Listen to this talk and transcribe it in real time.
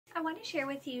I want to share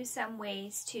with you some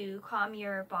ways to calm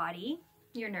your body,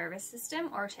 your nervous system,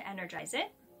 or to energize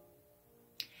it.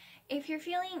 If you're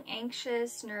feeling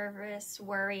anxious, nervous,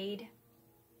 worried,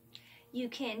 you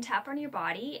can tap on your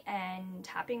body, and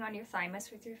tapping on your thymus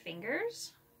with your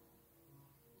fingers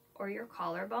or your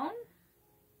collarbone,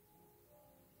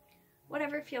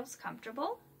 whatever feels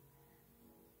comfortable,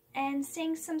 and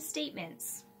saying some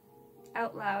statements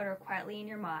out loud or quietly in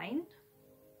your mind.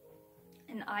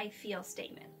 An I feel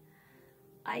statement.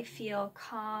 I feel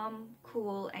calm,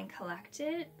 cool, and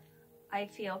collected. I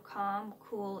feel calm,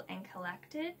 cool, and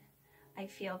collected. I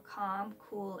feel calm,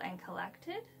 cool, and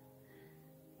collected.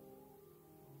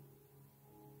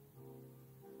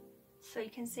 So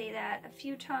you can say that a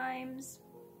few times.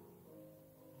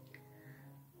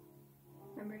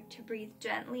 Remember to breathe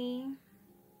gently.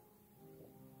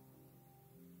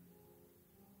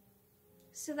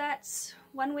 So that's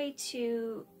one way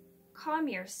to calm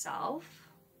yourself.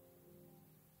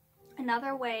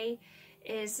 Another way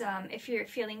is if you're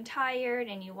feeling tired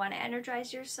and you want to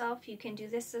energize yourself, you can do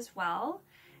this as well.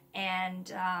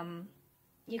 And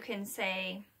you can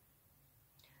say,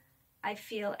 I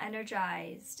feel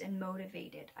energized and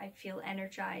motivated. I feel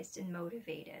energized and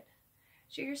motivated.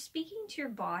 So you're speaking to your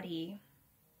body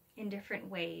in different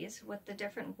ways with the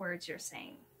different words you're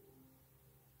saying.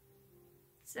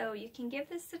 So you can give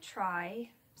this a try,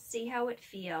 see how it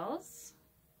feels,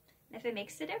 and if it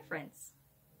makes a difference.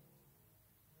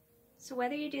 So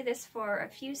whether you do this for a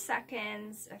few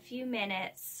seconds, a few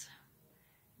minutes,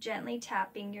 gently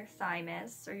tapping your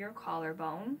thymus or your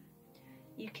collarbone,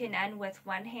 you can end with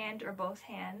one hand or both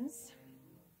hands,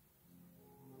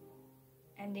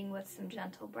 ending with some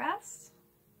gentle breaths,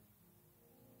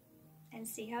 and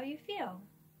see how you feel.